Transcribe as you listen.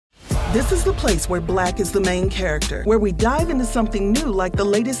This is the place where Black is the main character, where we dive into something new like the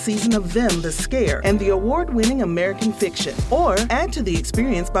latest season of Them, The Scare, and the award-winning American Fiction. Or add to the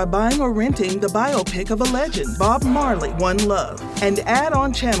experience by buying or renting the biopic of a legend, Bob Marley, One Love. And add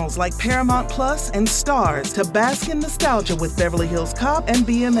on channels like Paramount Plus and Stars to bask in nostalgia with Beverly Hills Cop and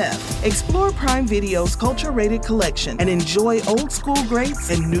BMF. Explore Prime Video's culture-rated collection and enjoy old school greats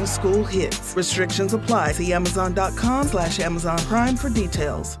and new school hits. Restrictions apply. See Amazon.com/Amazon Prime for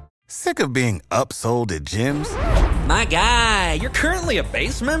details. Sick of being upsold at gyms? My guy, you're currently a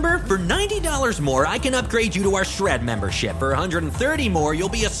base member? For $90 more, I can upgrade you to our Shred membership. For $130 more, you'll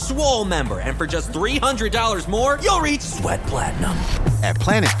be a Swole member. And for just $300 more, you'll reach Sweat Platinum. At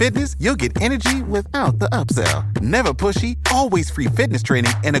Planet Fitness, you'll get energy without the upsell. Never pushy, always free fitness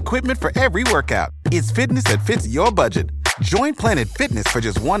training and equipment for every workout. It's fitness that fits your budget. Join Planet Fitness for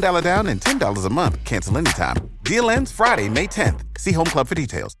just $1 down and $10 a month. Cancel anytime. Deal ends Friday, May 10th. See Home Club for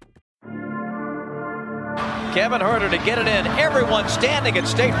details. Kevin Huerter to get it in. Everyone standing at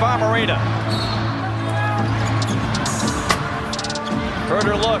State Farm Arena.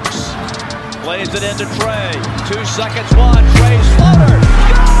 Huerter looks. Plays it into Trey. 2 seconds, one. Trey's floater.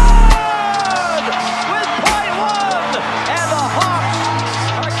 Good! With .1! And the Hawks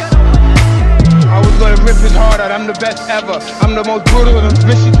are going to win this game. I was going to rip his heart out. I'm the best ever. I'm the most brutal and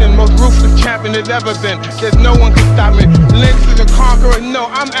vicious and most ruthless champion there's ever been. There's no one can stop me. Lynch is a conqueror. No,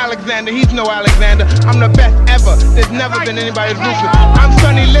 I'm Alexander. He's no Alexander. I'm the best ever. There's never been anybody as ruthless. I'm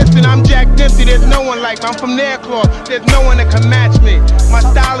Sonny Liston. I'm Jack Dempsey. There's no one like me. I'm from their claw. There's no one that can match me. My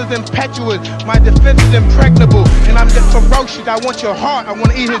style is impetuous. My defense is impregnable. And I'm just ferocious. I want your heart. I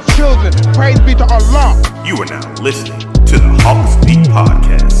want to eat his children. Praise be to Allah. You are now listening to the Hawks Beat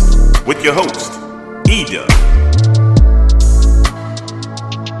Podcast with your host, E-Dub.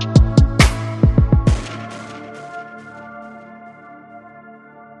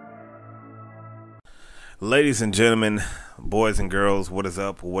 Ladies and gentlemen, boys and girls, what is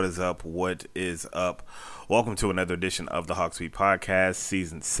up? What is up? What is up? Welcome to another edition of the Hawks Beat Podcast,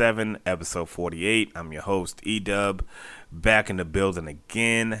 Season 7, Episode 48. I'm your host, E-Dub, back in the building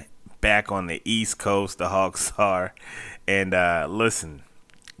again, back on the East Coast, the Hawks are. And listen,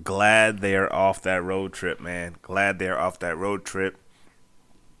 glad they're off that road trip, man. Glad they're off that road trip,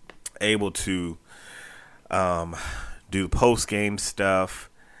 able to do post-game stuff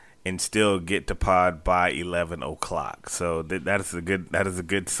and still get to pod by 11 o'clock. So that is a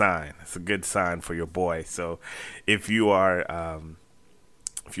good sign. It's a good sign for your boy. So if you are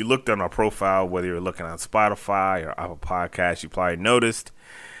if you looked on our profile, whether you're looking on Spotify or Apple Podcasts, you probably noticed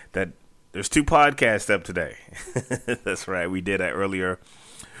that there's 2 podcasts up today. That's right. We did that earlier.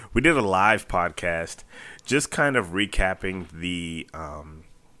 We did a live podcast, just kind of recapping the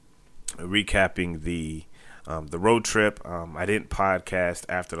road trip. I didn't podcast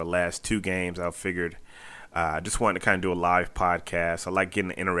after the last 2 games. I figured I just wanted to kind of do a live podcast. I like getting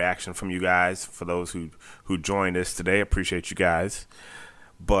the interaction from you guys. For those who joined us today, I appreciate you guys.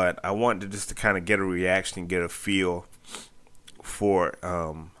 But I wanted to kind of get a reaction and get a feel for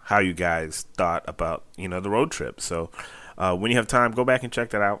how you guys thought about the road trip. So when you have time, go back and check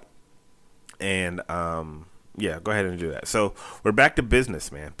that out. And yeah, go ahead and do that. So we're back to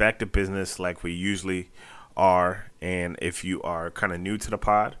business, man. Back to business like we usually are. And if you are kind of new to the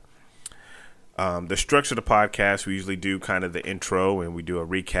pod, the structure of the podcast, we usually do kind of the intro and we do a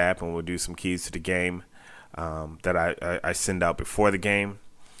recap and we'll do some keys to the game that I send out before the game.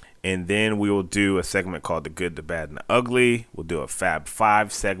 And then we will do a segment called The Good, the Bad, and the Ugly. We'll do a Fab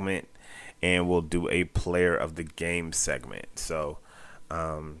 5 segment and we'll do a Player of the Game segment. So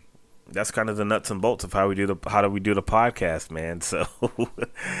that's kind of the nuts and bolts of how do we do the podcast, man. So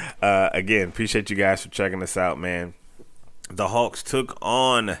again, appreciate you guys for checking us out, man. The Hawks took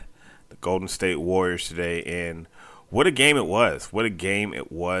on the Golden State Warriors today, and what a game it was. What a game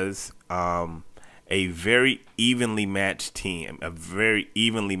it was. A very evenly matched team, a very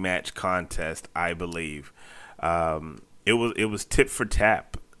evenly matched contest, I believe. It was tit for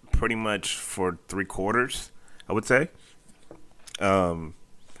tat pretty much for 3 quarters, I would say. And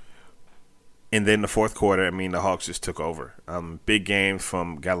then the fourth quarter, I mean, the Hawks just took over. Big games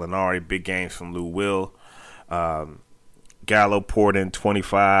from Gallinari, big games from Lou Will. Gallo poured in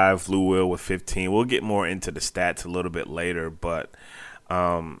 25, Lou Will with 15. We'll get more into the stats a little bit later, but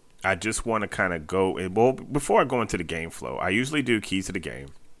I just want to kind of go. Well, before I go into the game flow, I usually do keys to the game.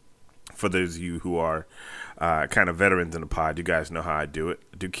 For those of you who are kind of veterans in the pod, you guys know how I do it.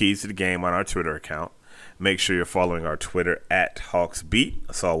 I do keys to the game on our Twitter account. Make sure you're following our Twitter at HawksBeat.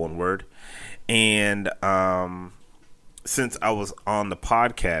 That's all one word. And since I was on the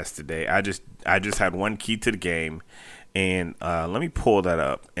podcast today, I just had one key to the game, And let me pull that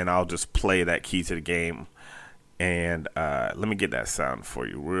up, and I'll just play that key to the game. And let me get that sound for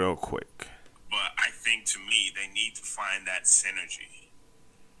you real quick. But I think, to me, they need to find that synergy.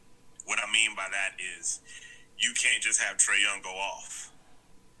 What I mean by that is you can't just have Trae Young go off.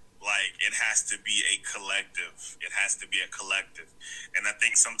 Like, it has to be a collective. It has to be a collective. And I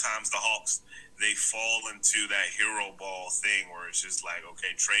think sometimes the Hawks, they fall into that hero ball thing where it's just like,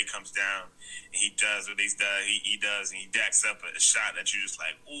 okay, Trae comes down and he does what he does, and he jacks up a shot that you're just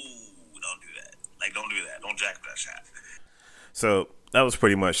like, ooh, don't do that. Like, don't do that. Don't jack up that shot. So that was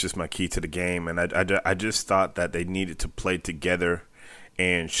pretty much just my key to the game. And I just thought that they needed to play together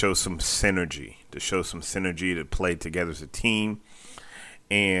and show some synergy, to play together as a team.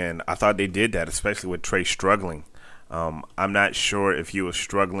 And I thought they did that, especially with Trae struggling. I'm not sure if he was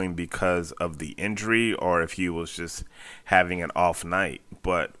struggling because of the injury or if he was just having an off night.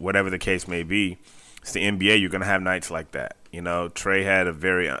 But whatever the case may be, it's the NBA. You're going to have nights like that. You know, Trae had a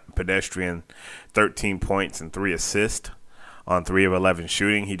very pedestrian 13 points and 3 assists on 3 of 11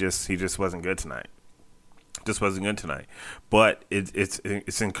 shooting. He just wasn't good tonight. But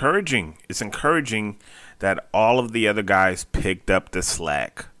it's encouraging. It's encouraging that all of the other guys picked up the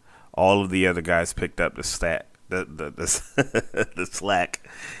slack. The slack.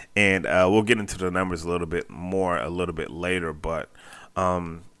 And we'll get into the numbers a little bit later. But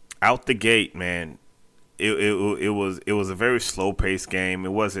out the gate, man, it was a very slow paced game.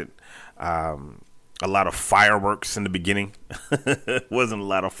 It wasn't a lot of fireworks in the beginning. It wasn't a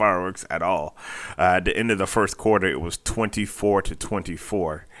lot of fireworks at all. At the end of the first quarter, it was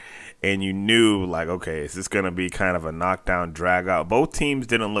 24-24. And you knew, like, okay, is this going to be kind of a knockdown, drag out? Both teams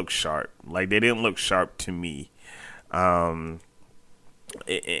didn't look sharp. Like, they didn't look sharp to me. And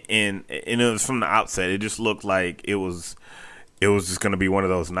it was from the outset. It just looked like it was just going to be one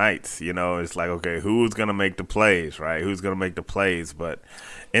of those nights. You know, it's like, okay, who's going to make the plays, right? Who's going to make the plays? But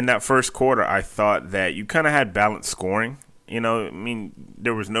in that first quarter, I thought that you kind of had balanced scoring. You know, I mean,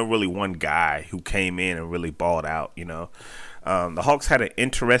 there was no really one guy who came in and really balled out, you know. The Hawks had an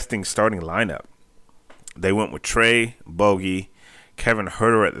interesting starting lineup. They went with Trae, Bogey, Kevin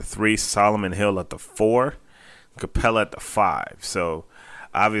Huerter at the 3, Solomon Hill at the 4, Capella at the 5. So,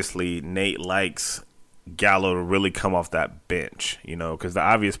 obviously, Nate likes Gallo to really come off that bench, you know, because the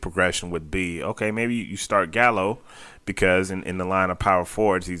obvious progression would be, okay, maybe you start Gallo because in the line of power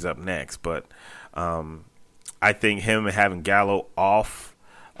forwards, he's up next. But I think him having Gallo off,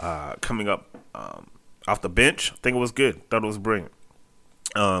 coming up off the bench, I think it was good. Thought it was brilliant.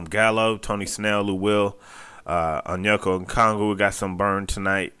 Gallo, Tony Snell, Lou Will, Onyeka Okongwu got some burn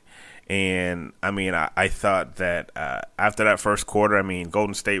tonight. And, I mean, I thought that after that first quarter, I mean,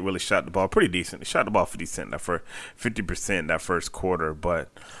 Golden State really shot the ball pretty decent. They shot the ball 50% that first quarter, but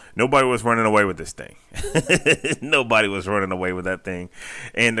nobody was running away with this thing. Nobody was running away with that thing.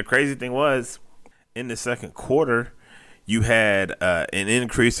 And the crazy thing was, in the second quarter, you had an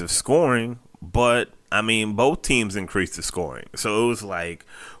increase of scoring, but I mean, both teams increased the scoring. So it was like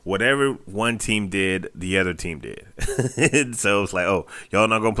whatever one team did, the other team did. So it was like, oh, y'all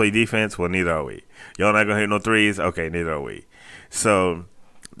not going to play defense? Well, neither are we. Y'all not going to hit no threes? Okay, neither are we. So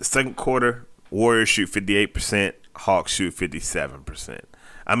the second quarter, Warriors shoot 58%, Hawks shoot 57%.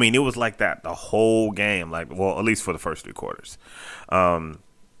 I mean, it was like that the whole game, like, well, at least for the first 3 quarters. Clint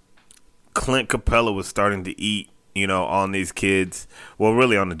Capella was starting to eat, you know, on these kids. Well,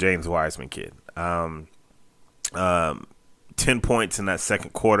 really on the James Wiseman kid. 10 points in that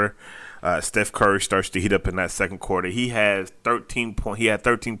second quarter. Steph Curry starts to heat up in that second quarter. He had 13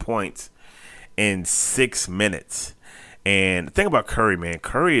 points in 6 minutes. And the thing about Curry, man,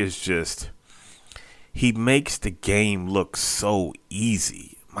 Curry is just, he makes the game look so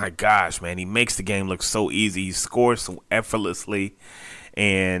easy. My gosh, man, he makes the game look so easy. He scores so effortlessly.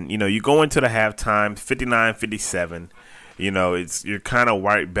 And, you know, you go into the halftime, 59-57. You know, you're kind of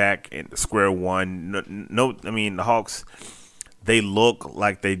right back in square one. No, I mean, the Hawks, they look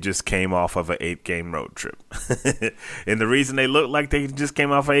like they just came off of an 8-game road trip. And the reason they look like they just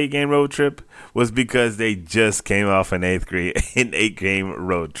came off an 8-game road trip was because they just came off an 8-game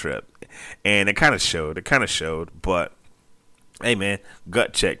road trip. And it kind of showed. But, hey, man,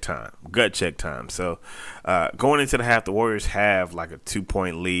 gut check time. So, going into the half, the Warriors have like a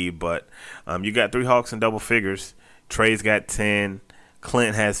 2-point lead. But you got 3 Hawks in double figures. Trae's got 10,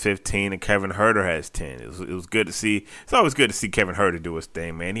 Clint has 15, and Kevin Huerter has 10. It was good to see. It's always good to see Kevin Huerter do his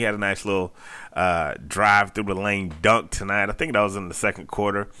thing, man. He had a nice little drive through the lane dunk tonight. I think that was in the second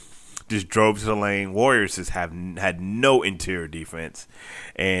quarter. Just drove to the lane. Warriors just had no interior defense,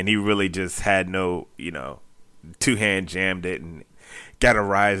 and he really just had no, you know, two-hand jammed it and got a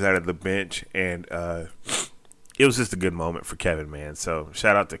rise out of the bench. And it was just a good moment for Kevin, man. So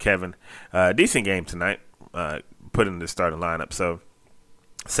shout out to Kevin. Decent game tonight. Put in the starting lineup. So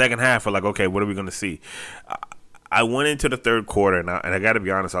second half, we're like, okay, what are we going to see? I went into the third quarter, and I got to be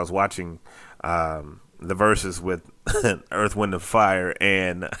honest, I was watching the verses with Earth, Wind, and Fire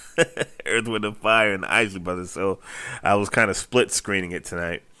and Earth, Wind, and Fire and the Isley Brothers. So I was kind of split screening it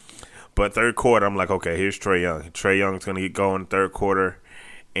tonight. But third quarter, I'm like, okay, here's Trae Young. Trae Young's going to get going third quarter.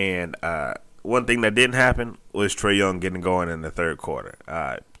 And one thing that didn't happen was Trae Young getting going in the third quarter.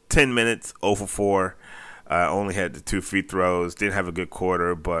 10 minutes, 0 for 4. Only had the 2 free throws. Didn't have a good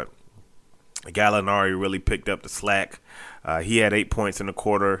quarter, but Gallinari really picked up the slack. He had 8 points in the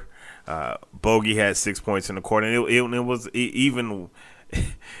quarter. Bogey had 6 points in the quarter. And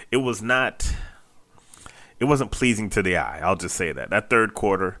it wasn't pleasing to the eye. I'll just say that. That third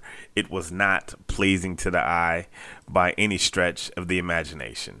quarter, it was not pleasing to the eye by any stretch of the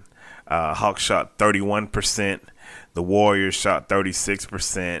imagination. Hawks shot 31%. The Warriors shot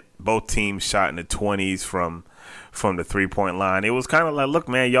 36%. Both teams shot in the 20s from the three-point line. It was kind of like, look,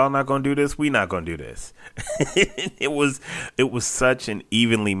 man, y'all not going to do this. We not going to do this. It was such an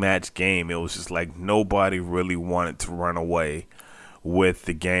evenly matched game. It was just like nobody really wanted to run away with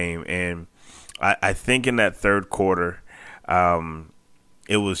the game. And I think in that third quarter,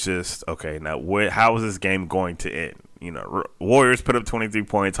 it was just, okay, now how is this game going to end? You know, Warriors put up 23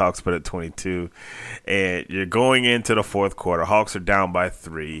 points, Hawks put up 22, and you're going into the fourth quarter. Hawks are down by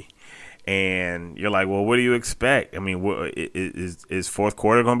 3, and you're like, well, what do you expect? I mean, is fourth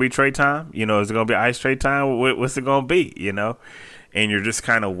quarter going to be Trae time? You know, is it going to be ice Trae time? What's it going to be? You know, and you're just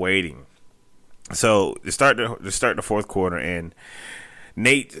kind of waiting. So to start the fourth quarter, and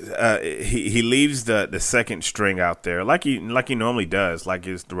Nate he leaves the second string out there like he normally does, like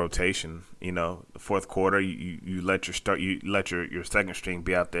it's the rotation. You know, the fourth quarter you let your second string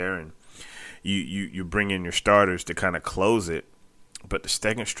be out there, and you bring in your starters to kind of close it. But the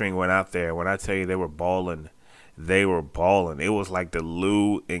second string went out there. When I tell you they were balling. It was like the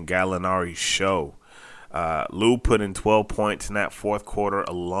Lou and Gallinari show. Lou put in 12 points in that fourth quarter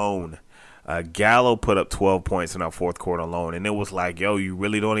alone. Gallo put up 12 points in our fourth quarter alone, and it was like, yo, you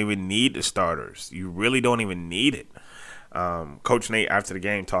really don't even need the starters. You really don't even need it. Coach Nate, after the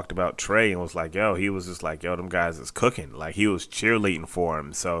game, talked about Trae and was like, yo, he was just like, yo, them guys is cooking. Like, he was cheerleading for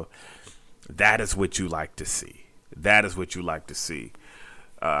him. So that is what you like to see.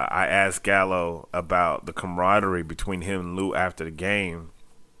 I asked Gallo about the camaraderie between him and Lou after the game,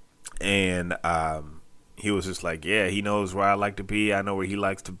 and he was just like, yeah, he knows where I like to be. I know where he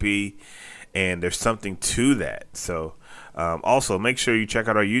likes to be. And there's something to that. So also make sure you check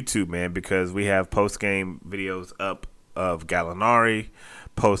out our YouTube, man, because we have post-game videos up of Gallinari,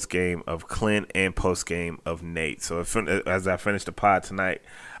 post-game of Clint, and post-game of Nate. So as I finish the pod tonight,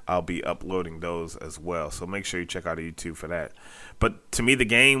 I'll be uploading those as well. So make sure you check out our YouTube for that. But to me, the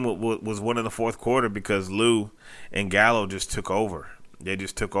game was one in the fourth quarter because Lou and Gallo just took over. They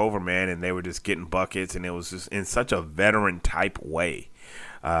just took over, man, and they were just getting buckets, and it was just in such a veteran-type way.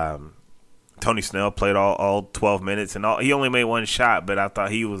 Tony Snell played all 12 minutes, and he only made one shot, but I thought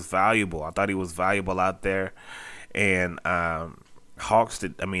he was valuable. I thought he was valuable out there. And Hawks,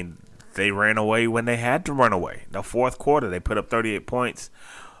 they ran away when they had to run away. The fourth quarter, they put up 38 points.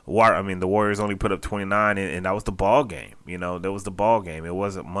 The Warriors only put up 29, and that was the ball game. You know, that was the ball game. It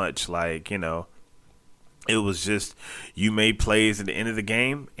wasn't much like, you know, it was just you made plays at the end of the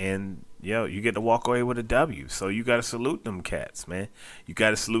game, and you get to walk away with a W. So you got to salute them cats, man. You got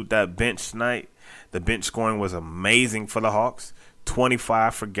to salute that bench tonight. The bench scoring was amazing for the Hawks.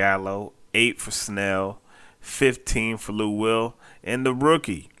 25 for Gallo, 8 for Snell, 15 for Lou Will, and the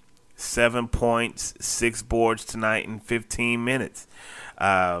rookie, 7 points, 6 boards tonight in 15 minutes.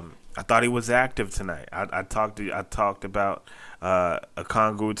 I thought he was active tonight. I talked about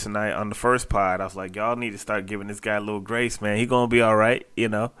Okongwu tonight on the first pod. I was like, y'all need to start giving this guy a little grace, man. He gonna be all right, you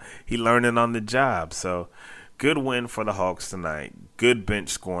know. He learning on the job. So good win for the Hawks tonight. Good bench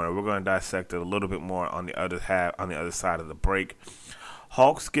scoring. We're gonna dissect it a little bit more on the other side of the break.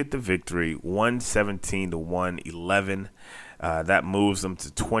 Hawks get the victory, 117-111. That moves them to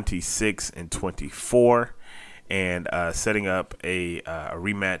 26-24. And setting up a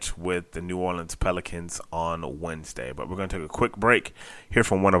rematch with the New Orleans Pelicans on Wednesday. But we're going to take a quick break, hear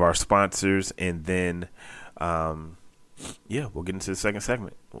from one of our sponsors, and then, we'll get into the second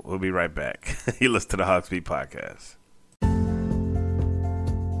segment. We'll be right back. You listen to the Hawks Beat Podcast.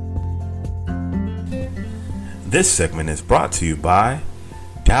 This segment is brought to you by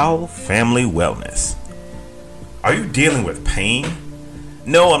Dow Family Wellness. Are you dealing with pain?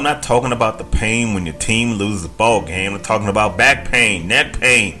 No, I'm not talking about the pain when your team loses the ball game. I'm talking about back pain, neck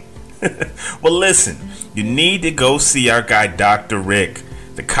pain, Well, listen, you need to go see our guy Dr. Rick,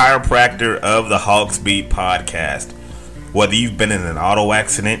 the chiropractor of the Hawks Beat podcast. Whether you've been in an auto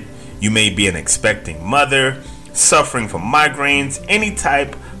accident, you may be an expecting mother, suffering from migraines, any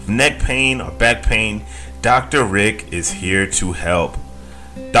type of neck pain or back pain, Dr. Rick is here to help.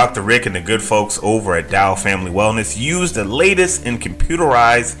 Dr. Rick and the good folks over at Dow Family Wellness use the latest in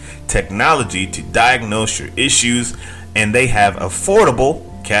computerized technology to diagnose your issues, and they have affordable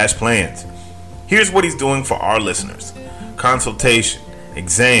cash plans. Here's what he's doing for our listeners: consultation,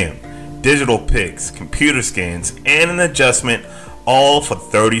 exam, digital pics, computer scans, and an adjustment, all for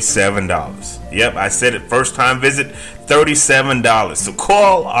 $37. Yep, I said it, first time visit, $37. So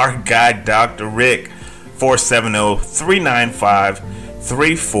call our guy Dr. Rick,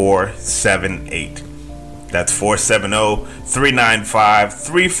 470-395-3478. That's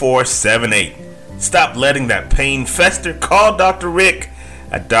 470-395-3478. Stop letting that pain fester. Call Dr. Rick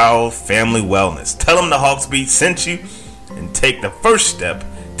at Dow Family Wellness. Tell him the Hawks Beat sent you, and take the first step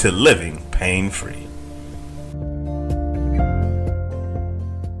to living pain-free.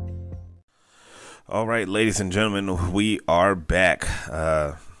 All right, ladies and gentlemen, we are back.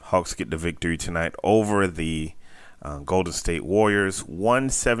 Hawks get the victory tonight over the Golden State Warriors,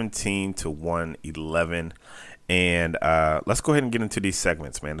 117-111. And let's go ahead and get into these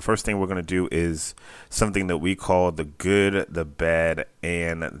segments, man. The first thing we're going to do is something that we call the good, the bad,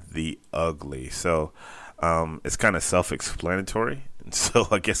 and the ugly. So it's kind of self-explanatory. So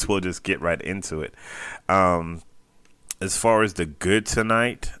I guess we'll just get right into it. As far as the good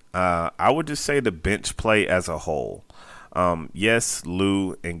tonight, I would just say the bench play as a whole. Yes,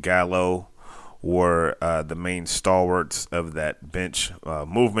 Lou and Gallo were the main stalwarts of that bench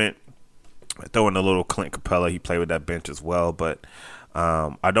movement. Throw in a little Clint Capella. He played with that bench as well. But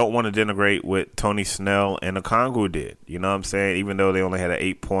I don't want to denigrate what Tony Snell and Okongwu did. You know what I'm saying? Even though they only had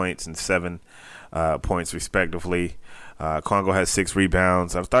 8 points and 7 points respectively. Okongwu had 6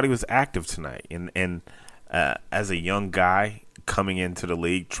 rebounds. I thought he was active tonight. And as a young guy coming into the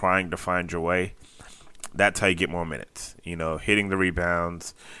league, trying to find your way, that's how you get more minutes. You know, hitting the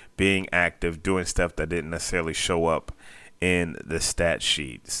rebounds, being active, doing stuff that didn't necessarily show up in the stat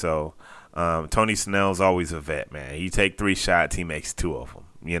sheet. So Tony Snell's always a vet, man. You take 3 shots, he makes 2 of them.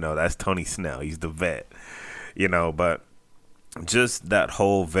 You know, that's Tony Snell. He's the vet. You know, but just that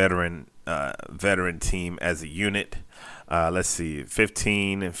whole veteran team as a unit. Let's see,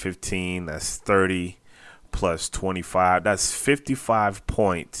 15 and 15, that's 30 plus 25. That's 55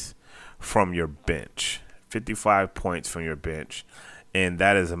 points from your bench. 55 points from your bench. And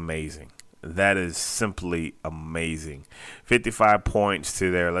that is amazing. That is simply amazing. 55 points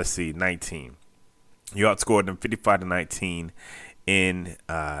to their, 19. You outscored them 55-19 in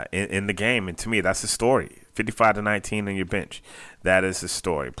the game. And to me, that's a story. 55-19 on your bench. That is a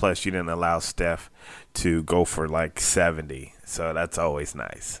story. Plus, you didn't allow Steph to go for 70. So that's always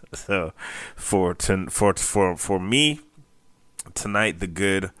nice. So for me tonight, the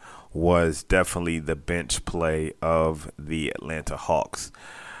good was definitely the bench play of the Atlanta Hawks.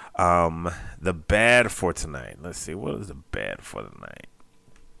 The bad for tonight. Let's see. What was the bad for tonight?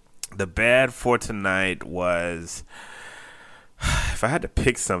 The bad for tonight was, if I had to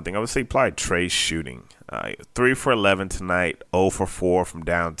pick something, I would say probably Trey's shooting. 3 for 11 tonight, 0 for 4 from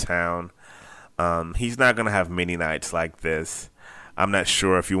downtown. He's not going to have many nights like this. I'm not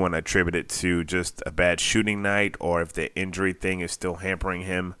sure if you want to attribute it to just a bad shooting night or if the injury thing is still hampering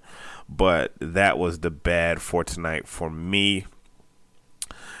him. But that was the bad for tonight for me.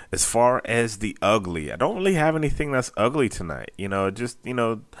 As far as the ugly, I don't really have anything that's ugly tonight. I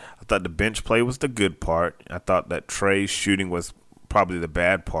thought the bench play was the good part. I thought that Trey's shooting was probably the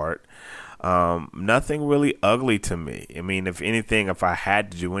bad part. Nothing really ugly to me. I mean, if anything, if I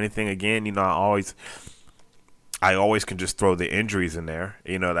had to do anything again, I always can just throw the injuries in there.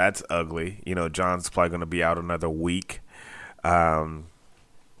 That's ugly. John's probably going to be out another week. So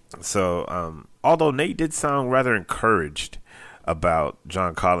although Nate did sound rather encouraged about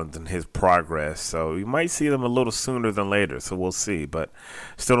John Collins and his progress, so you might see them a little sooner than later, so we'll see. But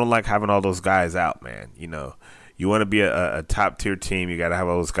still don't like having all those guys out, man. You want to be a top tier team, you got to have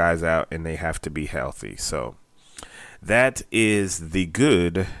all those guys out, and they have to be healthy. So that is the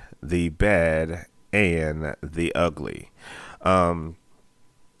good, the bad, and the ugly.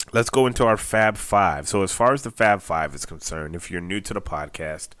 Let's go into our Fab Five. So as far as the Fab Five is concerned, if you're new to the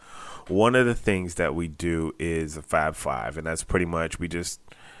podcast, one of the things that we do is a Fab Five, and that's pretty much we just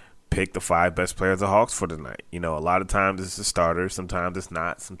pick the 5 best players of the Hawks for tonight. A lot of times it's a starter, sometimes it's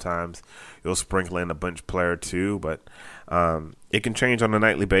not. Sometimes you'll sprinkle in a bench player too, but it can change on a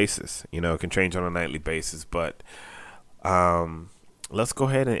nightly basis. But let's go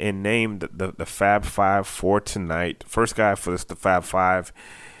ahead and name the Fab Five for tonight. First guy for the Fab Five.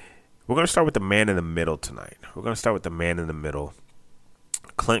 We're going to start with the man in the middle tonight. We're going to start with the man in the middle.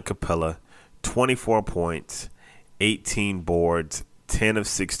 Clint Capella, 24 points, 18 boards, 10 of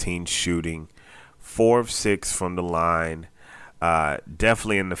 16 shooting, 4 of 6 from the line.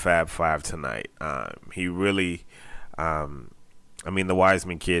 Definitely in the Fab Five tonight. He really, the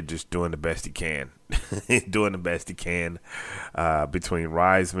Wiseman kid just doing the best he can. Doing the best he can between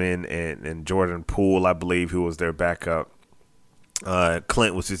Wiseman and Jordan Poole, I believe, who was their backup.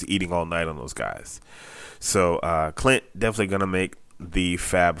 Clint was just eating all night on those guys. So Clint definitely going to make the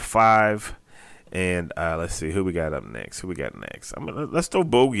Fab Five. And let's see who we got up next. Let's throw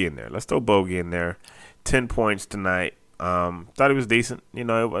Bogey in there. 10 points tonight. Thought he was decent. You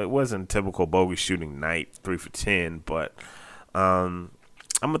know, it wasn't typical Bogey shooting night, 3 for 10. But I'm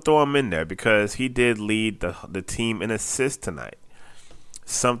going to throw him in there because he did lead the team in assists tonight.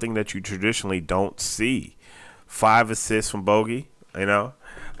 Something that you traditionally don't see. 5 assists from Bogey, you know.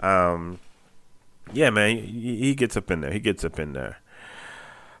 Yeah, man, he gets up in there.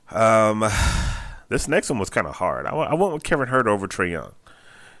 This next one was kind of hard. I went with Kevin Huerter over Trae Young.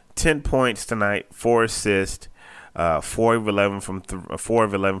 10 points tonight, 4 assists, 4 of 11 from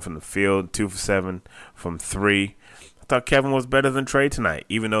the field, 2 for 7 from 3. I thought Kevin was better than Trae tonight,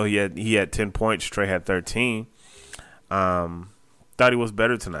 even though he had 10 points. Trae had 13. Thought he was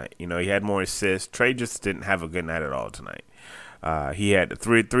better tonight. You know, he had more assists. Trae just didn't have a good night at all tonight. He had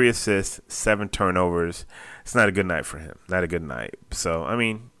three assists, 7 turnovers. It's not a good night for him. Not a good night. So, I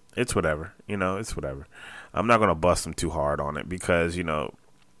mean, it's whatever. You know, it's whatever. I'm not going to bust him too hard on it because, you know,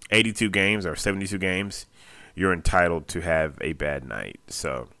 82 games or 72 games, you're entitled to have a bad night.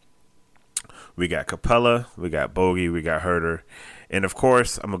 So, we got Capella, we got Bogey, we got Huerter. And, of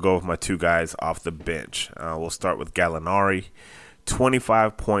course, I'm going to go with my 2 guys off the bench. We'll start with Gallinari.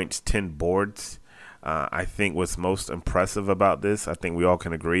 25 points, 10 boards. I think what's most impressive about this, I think we all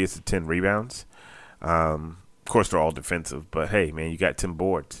can agree, is the 10 rebounds. Of course, they're all defensive, but hey, man, you got 10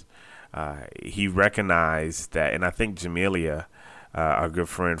 boards. He recognized that, and I think Jamelia, our good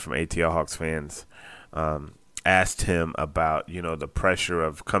friend from ATL Hawks fans, asked him about, you know, the pressure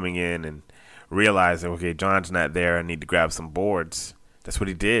of coming in and realizing, okay, John's not there, I need to grab some boards. That's what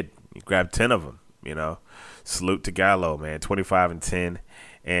he did. He grabbed 10 of them, you know. Salute to Gallo, man, 25 and 10.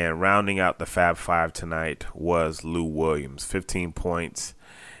 And rounding out the Fab Five tonight was Lou Williams, 15 points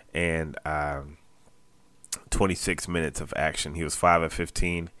and 26 minutes of action. He was 5 of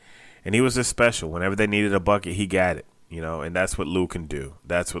 15, and he was just special. Whenever they needed a bucket, he got it, you know, and that's what Lou can do.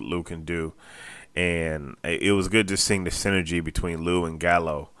 And it was good just seeing the synergy between Lou and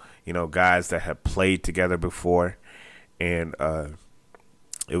Gallo, you know, guys that have played together before. And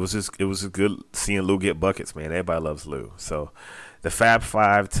it was just good seeing Lou get buckets, man. Everybody loves Lou. So the Fab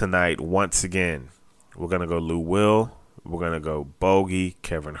Five tonight, once again, we're going to go Lou Will, we're going to go Bogey,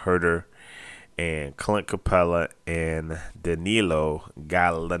 Kevin Huerter, and Clint Capella, and Danilo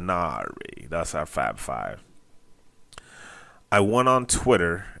Gallinari. That's our Fab Five. I went on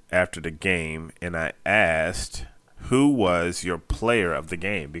Twitter after the game, and I asked who was your player of the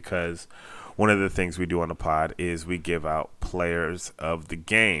game, because one of the things we do on the pod is we give out players of the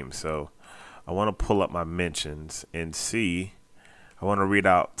game. So I want to pull up my mentions and see. I want to read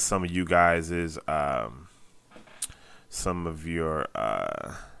out some of you guys' some of your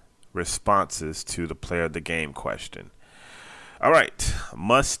responses to the player of the game question. All right.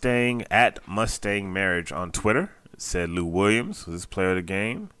 Mustang Marriage on Twitter said Lou Williams was his player of the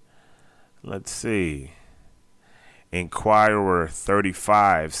game. Let's see. Inquirer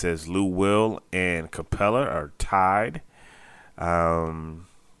 35 says Lou Will and Capella are tied. Let's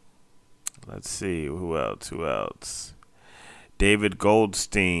see. Who else? David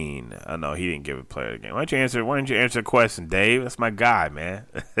Goldstein. Oh, no, he didn't give a player of the game. Why don't you answer the question, Dave? That's my guy, man.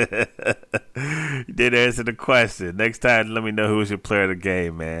 You did answer the question. Next time, let me know who's your player of the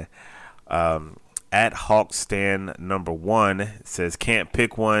game, man. At Hawkstan number 1 says can't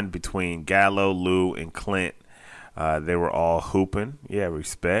pick one between Gallo, Lou, and Clint. They were all hooping. Yeah,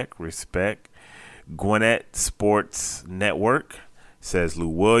 respect. Gwinnett Sports Network says Lou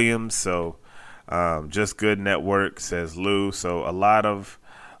Williams. So Just Good Network says Lou. So a lot of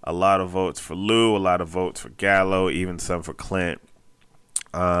votes for Lou, a lot of votes for Gallo, even some for Clint.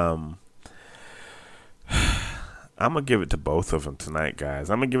 I'm going to give it to both of them tonight,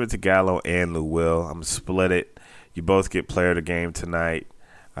 guys. I'm going to give it to Gallo and Lou Will. I'm going to split it. You both get player of the game tonight,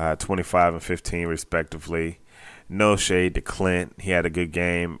 25 and 15 respectively. no shade to Clint. He had a good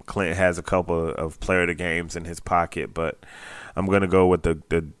game. Clint has a couple of player of the games in his pocket, but I'm going to go with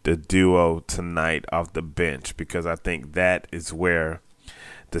the duo tonight off the bench because I think that is where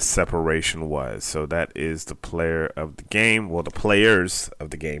the separation was. So that is the player of the game. Well, the players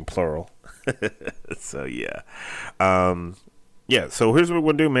of the game, plural. So, yeah. So here's what we're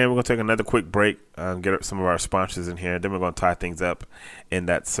going to do, man. We're going to take another quick break, get some of our sponsors in here. Then we're going to tie things up in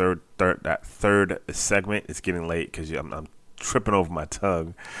that third segment. It's getting late because I'm tripping over my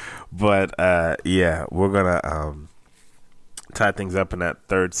tongue. But, we're going to tie things up in that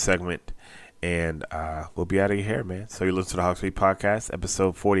third segment. And we'll be out of here, man. So you listen to the Hawks Beat Podcast,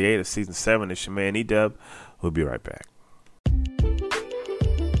 episode 48 of season 7. It's your man, E-Dub. We'll be right back.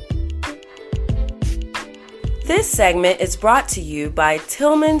 This segment is brought to you by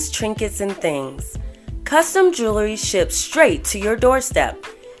Tillman's Trinkets and Things. Custom jewelry shipped straight to your doorstep.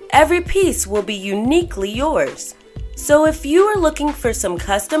 Every piece will be uniquely yours. So if you are looking for some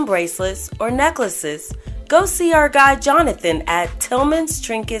custom bracelets or necklaces, go see our guy Jonathan at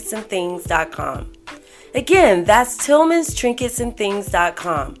Tillman'sTrinketsandThings.com. Again, that's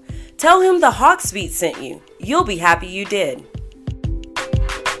Tillman'sTrinketsandThings.com. Tell him the Hawks Beat sent you. You'll be happy you did.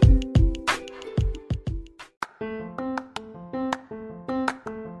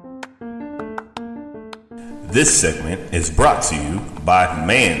 This segment is brought to you by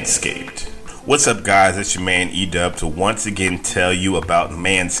Manscaped. What's up, guys? It's your man E-Dub to once again tell you about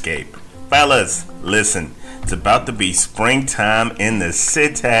Manscaped. Fellas, listen, it's about to be springtime in the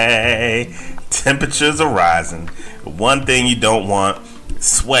city. Temperatures are rising. One thing you don't want,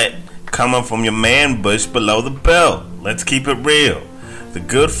 sweat coming from your man bush below the belt. Let's keep it real. The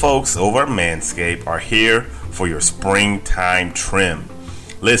good folks over at Manscaped are here for your springtime trim.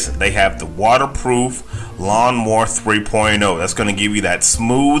 Listen, they have the waterproof Lawnmower 3.0. That's going to give you that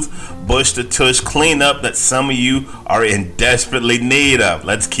smooth bush to tush cleanup that some of you are in desperately need of.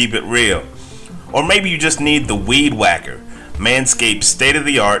 Let's keep it real. Or maybe you just need the Weed Whacker, Manscaped's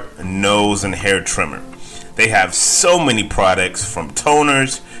state-of-the-art nose and hair trimmer. They have so many products, from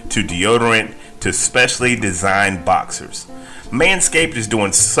toners to deodorant to specially designed boxers. Manscaped is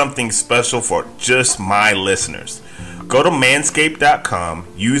doing something special for just my listeners. Go to manscaped.com,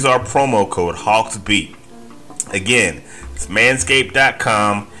 use our promo code HawksBeat. Again, it's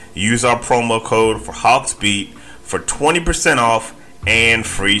manscaped.com, use our promo code for HawksBeat for 20% off and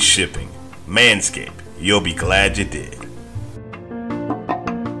free shipping. Manscaped, you'll be glad you did.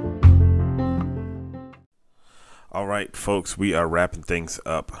 All right, folks, we are wrapping things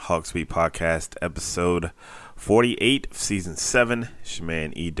up. Hawks Beat Podcast, episode 48 of season 7. It's your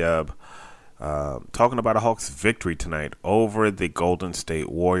man E-Dub. Talking about a Hawks victory tonight over the Golden State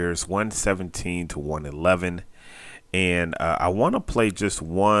Warriors, 117-111. And I want to play just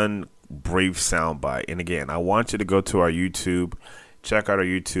one brief soundbite. And again, I want you to go to our YouTube. Check out our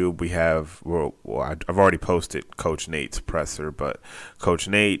YouTube. We have, I've already posted Coach Nate's presser, but Coach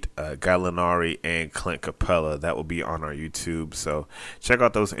Nate, Gallinari, and Clint Capella, that will be on our YouTube. So check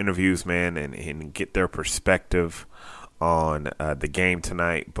out those interviews, man, and get their perspective on the game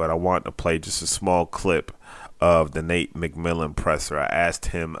tonight. But I want to play just a small clip of the Nate McMillan presser. I asked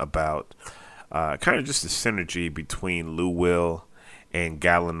him about kind of just the synergy between Lou Will and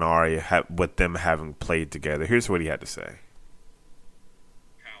Gallinari, with them having played together. Here's what he had to say.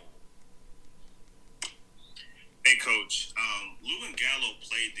 Hey, Coach. Lou and Gallo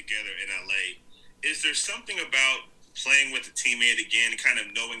played together in LA. Is there something about playing with a teammate again, kind of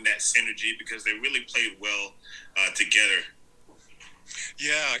knowing that synergy, because they really played well together?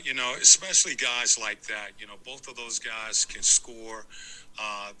 Yeah, especially guys like that. Both of those guys can score.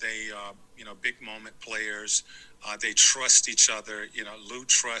 They, big moment players. They trust each other. Lou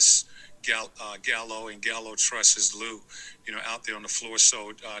trusts Gallo, and Gallo trusts Lou, out there on the floor.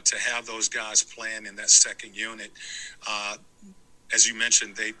 So to have those guys playing in that second unit, as you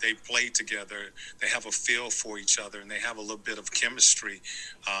mentioned, they played together. They have a feel for each other, and they have a little bit of chemistry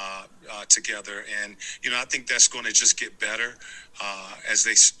together. And I think that's going to just get better as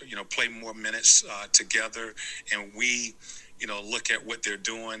they play more minutes together, and we look at what they're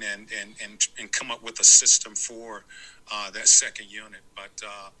doing and come up with a system for that second unit. But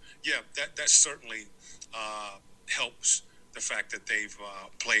that certainly helps the fact that they've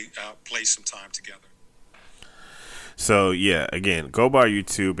played some time together. So, yeah, again, go by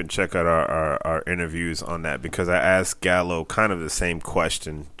YouTube and check out our interviews on that, because I asked Gallo kind of the same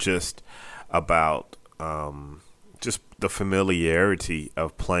question, just about just the familiarity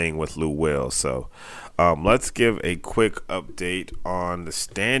of playing with Lou Will. So let's give a quick update on the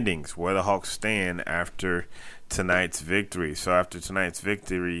standings, where the Hawks stand after tonight's victory. So after tonight's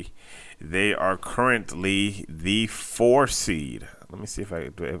victory, They are currently the 4 seed. Let me see if I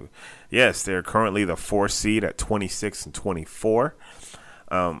do. Yes, they're currently the 4 seed at 26 and 24.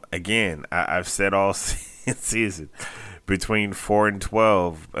 Again, I've said all season between 4 and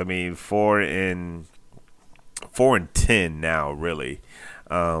 12. I mean, 4 and 10 now, really.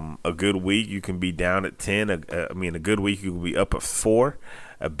 A good week you can be down at 10. A good week you can be up at 4.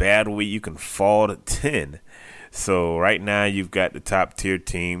 A bad week you can fall to 10. So right now you've got the top tier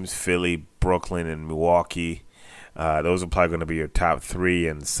teams: Philly, Brooklyn, and Milwaukee. Those are probably going to be your top 3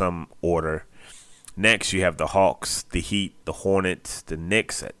 in some order. Next, you have the Hawks, the Heat, the Hornets, the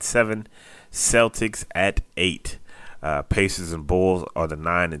Knicks at 7, Celtics at 8. Pacers and Bulls are the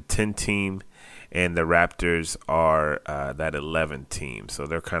 9 and 10 team, and the Raptors are that 11 team. So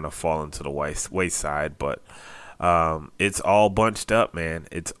they're kind of falling to the wayside, but it's all bunched up, man.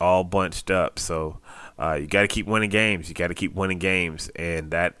 It's all bunched up. So you got to keep winning games. You got to keep winning games,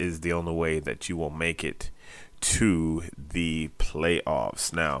 and that is the only way that you will make it to the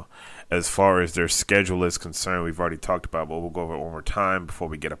playoffs. Now, as far as their schedule is concerned, we've already talked about, but we'll go over it one more time before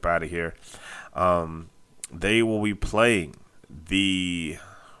we get up out of here. They will be playing the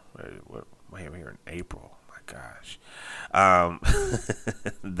what am I here in April? My gosh.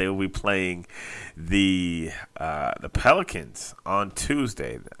 They will be playing the Pelicans on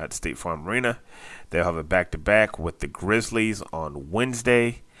Tuesday at State Farm Arena. They'll have a back-to-back with the Grizzlies on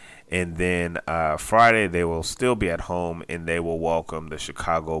Wednesday. And then Friday, they will still be at home, and they will welcome the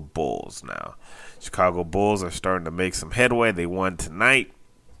Chicago Bulls. Now, Chicago Bulls are starting to make some headway. They won tonight.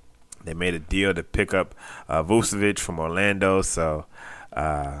 They made a deal to pick up Vucevic from Orlando, so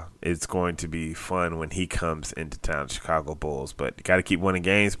it's going to be fun when he comes into town, Chicago Bulls. But you got to keep winning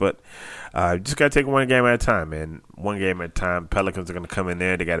games, but you just got to take one game at a time, man. One game at a time. Pelicans are going to come in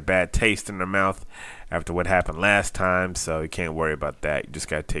there. They got a bad taste in their mouth after what happened last time, so you can't worry about that. You just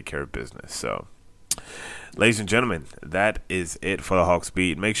got to take care of business. So, ladies and gentlemen, that is it for the Hawks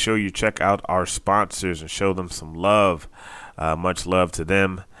Beat. Make sure you check out our sponsors and show them some love. Much love to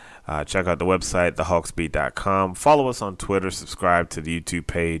them. Check out the website, thehawksbeat.com. Follow us on Twitter. Subscribe to the YouTube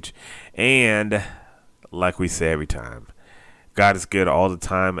page. And like we say every time, God is good all the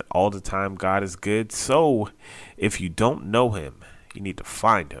time, and all the time God is good. So if you don't know him, you need to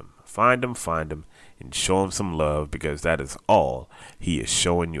find him. Find him, and show him some love, because that is all he is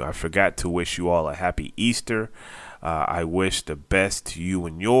showing you. I forgot to wish you all a happy Easter. I wish the best to you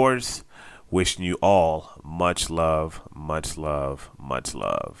and yours. Wishing you all much love, much love, much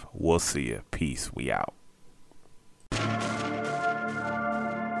love. We'll see you. Peace. We out.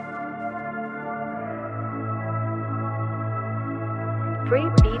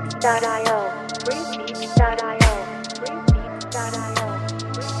 Freebeats.io. Freebeats.io. Freebeats.io.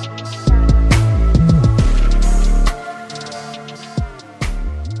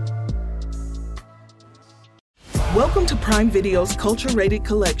 Welcome to Prime Video's Culture-Rated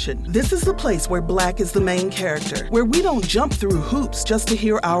Collection. This is the place where Black is the main character, where we don't jump through hoops just to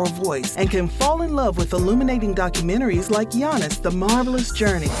hear our voice, and can fall in love with illuminating documentaries like Giannis, The Marvelous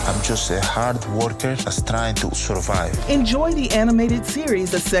Journey. I'm just a hard worker that's trying to survive. Enjoy the animated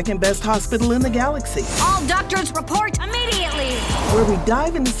series, The Second Best Hospital in the Galaxy. All doctors report immediately! Where we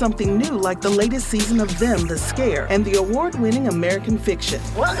dive into something new like the latest season of Them, The Scare, and the award-winning American Fiction.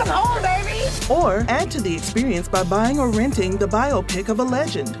 Welcome home, baby! Or add to the experience by buying or renting the biopic of a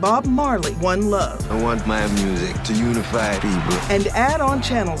legend, Bob Marley, One Love. I want my music to unify people. And add on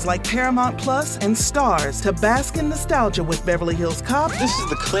channels like Paramount Plus and Stars to bask in nostalgia with Beverly Hills Cop. This is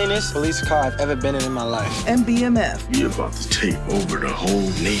the cleanest police car I've ever been in my life. And BMF. You're about to take over the whole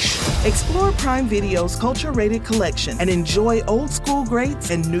nation. Explore Prime Video's Culture-Rated Collection and enjoy old school greats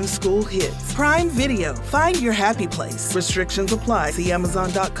and new school hits. Prime Video. Find your happy place. Restrictions apply. See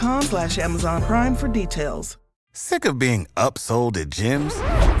Amazon.com/Amazon Prime for details. Sick of being upsold at gyms?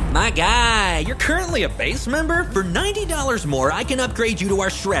 My guy, you're currently a base member? For $90 more, I can upgrade you to our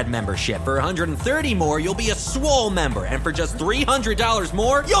Shred membership. For $130 more, you'll be a Swole member. And for just $300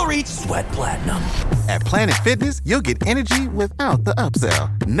 more, you'll reach Sweat Platinum. At Planet Fitness, you'll get energy without the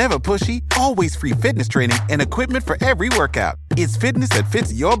upsell. Never pushy, always free fitness training and equipment for every workout. It's fitness that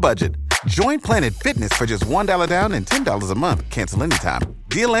fits your budget. Join Planet Fitness for just $1 down and $10 a month. Cancel anytime.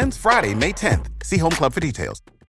 Deal ends Friday, May 10th. See Home Club for details.